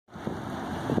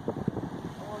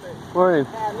Morning.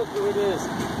 Man, look who it is.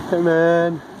 Hey,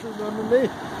 man. You remember me?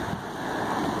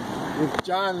 With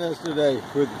John yesterday,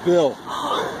 with Bill.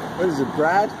 What is it,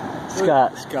 Brad?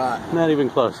 Scott. Scott. Not even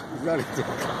close. He's not even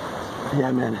close.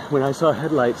 Yeah, man. When I saw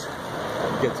headlights,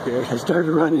 Get scared. I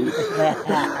started running.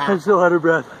 I'm so out of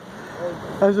breath.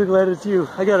 I'm so glad it's you.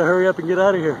 I gotta hurry up and get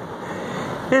out of here.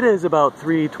 It is about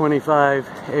 3:25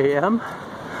 a.m.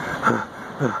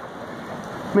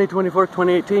 May 24th,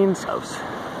 2018.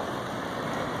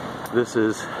 This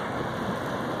is,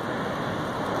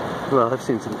 well, I've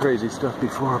seen some crazy stuff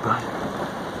before, but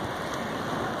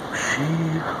she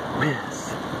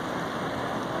whiz.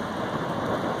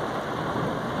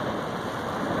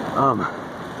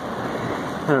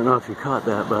 I don't know if you caught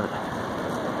that, but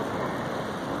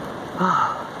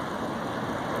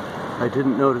I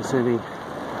didn't notice any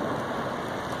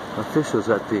officials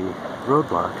at the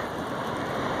roadblock.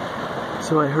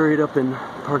 So I hurried up and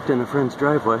parked in a friend's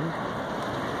driveway.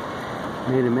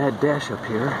 Made a mad dash up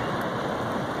here.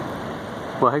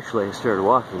 Well, actually, I started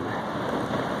walking.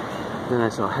 Then I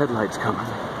saw headlights coming.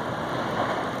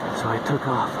 So I took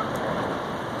off.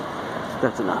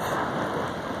 That's enough.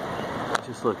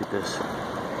 Just look at this.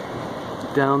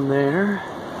 Down there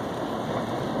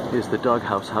is the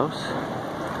doghouse house.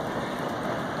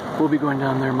 We'll be going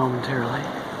down there momentarily.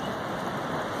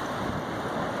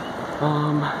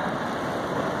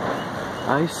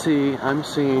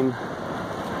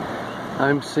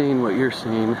 I'm seeing what you're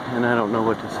seeing, and I don't know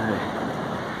what to say.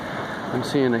 I'm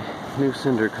seeing a new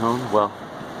cinder cone. Well,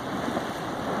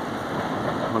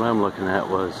 what I'm looking at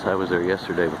was, I was there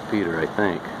yesterday with Peter, I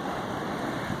think.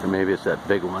 Or maybe it's that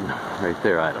big one right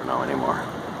there, I don't know anymore.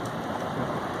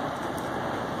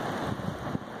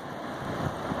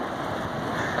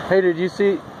 Hey, did you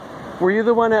see, were you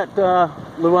the one at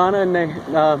Luana and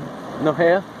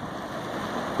Nohea?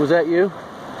 Was that you?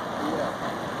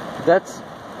 Yeah. That's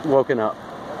woken up.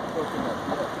 That's woken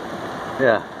up,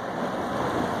 Yeah.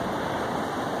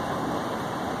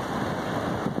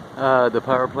 The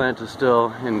power plant is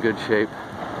still in good shape.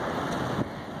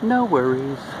 No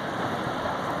worries.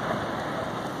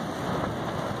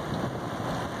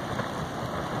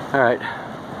 Alright,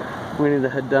 we need to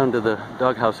head down to the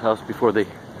doghouse house before the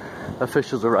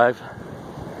officials arrive.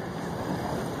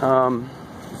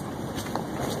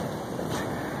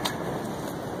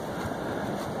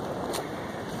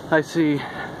 I see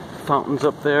fountains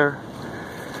up there.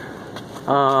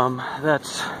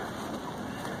 That's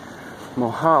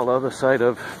Mahalo, the site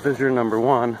of visitor number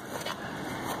 1.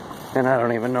 And I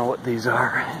don't even know what these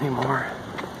are anymore.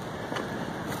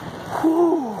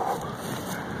 Whew.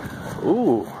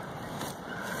 Ooh.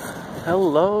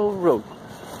 Hello, road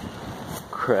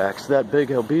cracks. That big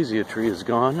albizia tree is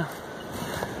gone.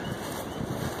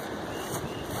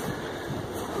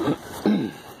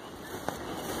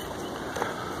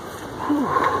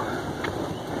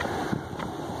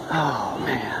 Oh,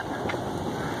 man.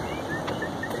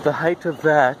 The height of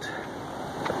that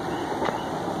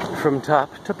from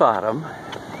top to bottom,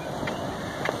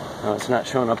 it's not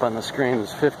showing up on the screen,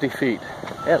 is 50 feet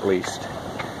at least.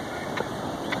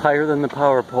 Higher than the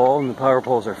power pole, and the power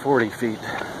poles are 40 feet.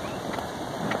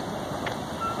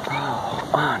 Oh,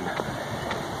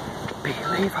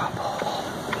 unbelievable.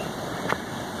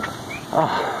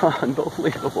 Oh,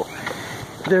 unbelievable.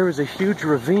 There was a huge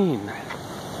ravine.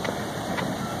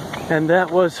 And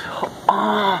that was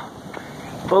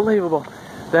unbelievable.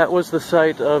 That was the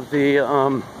site of the,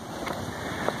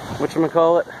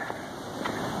 whatchamacallit?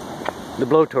 The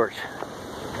blowtorch.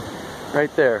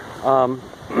 Right there.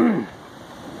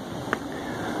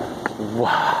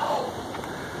 Wow.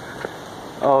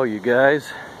 Oh, you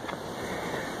guys.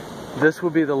 This will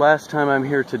be the last time I'm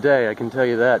here today, I can tell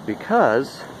you that,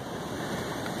 because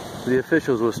the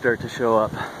officials will start to show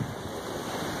up.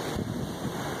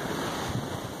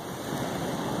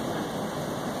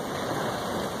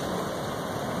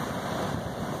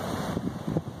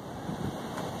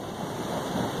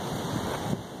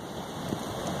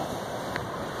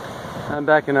 I'm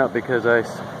backing up because I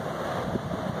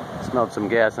smelled some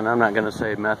gas, and I'm not going to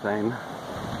say methane,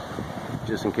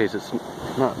 just in case it's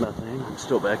not methane. I'm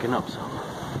still backing up some.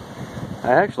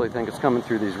 I actually think it's coming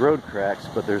through these road cracks,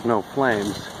 but there's no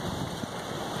flames.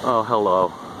 Oh,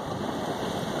 hello.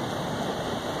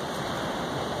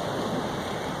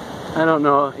 I don't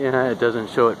know, yeah, it doesn't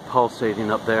show it pulsating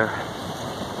up there.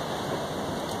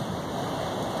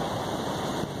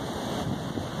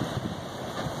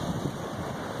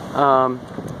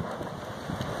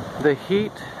 The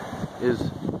heat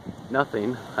is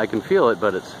nothing. I can feel it,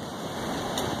 but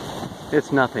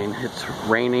it's nothing. It's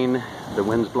raining, the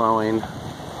wind's blowing.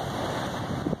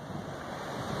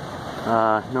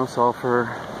 No sulfur.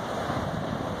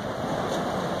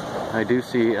 I do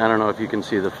see, I don't know if you can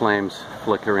see the flames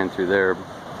flickering through there.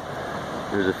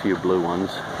 There's a few blue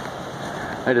ones.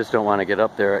 I just don't want to get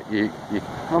up there.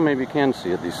 Well, maybe you can see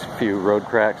it, these few road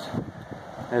cracks.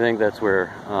 I think that's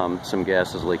where some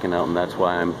gas is leaking out, and that's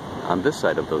why I'm on this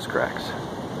side of those cracks.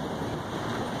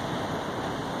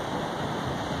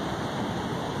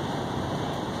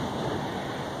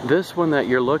 This one that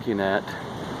you're looking at,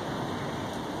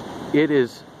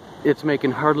 it's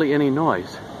making hardly any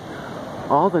noise.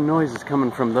 All the noise is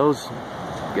coming from those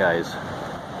guys.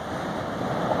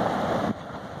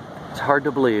 It's hard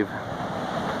to believe.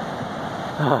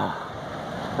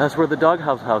 That's where the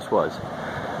doghouse house was.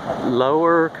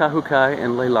 Lower Kahukai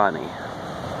and Leilani.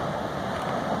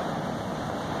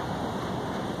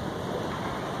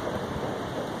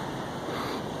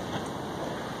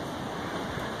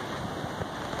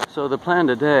 So the plan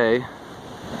today,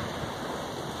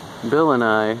 Bill and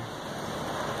I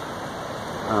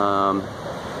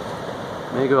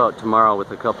may go out tomorrow with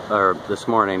a couple, or this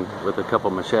morning with a couple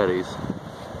machetes.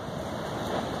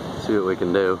 See what we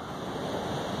can do.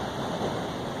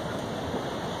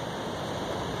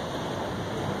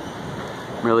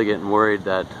 I'm really getting worried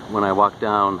that when I walk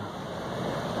down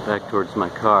back towards my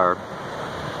car,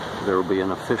 there will be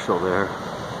an official there.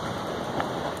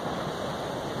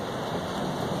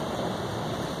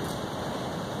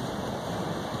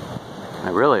 I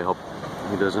really hope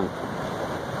he doesn't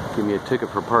give me a ticket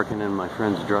for parking in my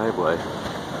friend's driveway.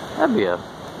 That'd be a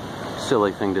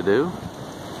silly thing to do.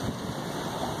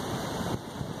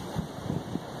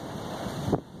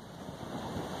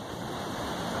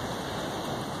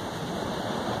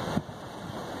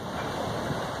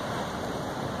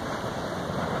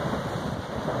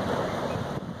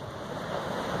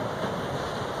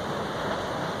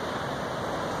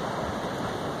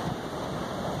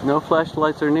 No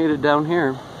flashlights are needed down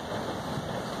here.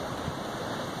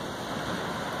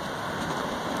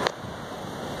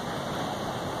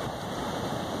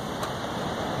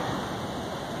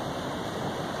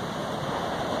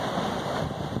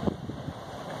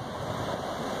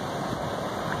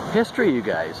 History, you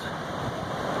guys.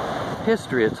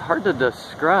 History, it's hard to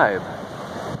describe.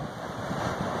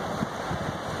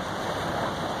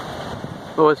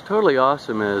 But what's totally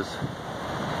awesome is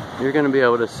you're going to be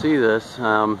able to see this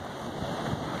from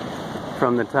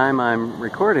the time I'm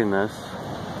recording this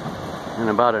in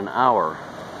about an hour.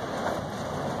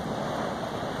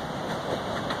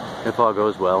 If all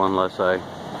goes well, unless I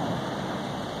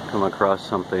come across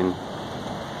something.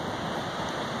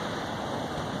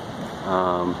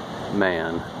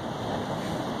 Man.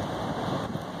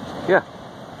 Yeah.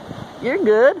 You're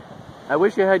good. I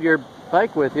wish you had your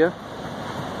bike with you.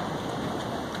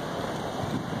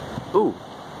 Ooh.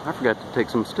 I forgot to take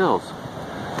some stills.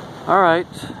 Alright,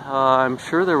 I'm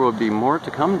sure there will be more to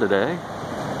come today.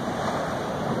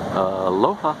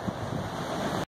 Aloha.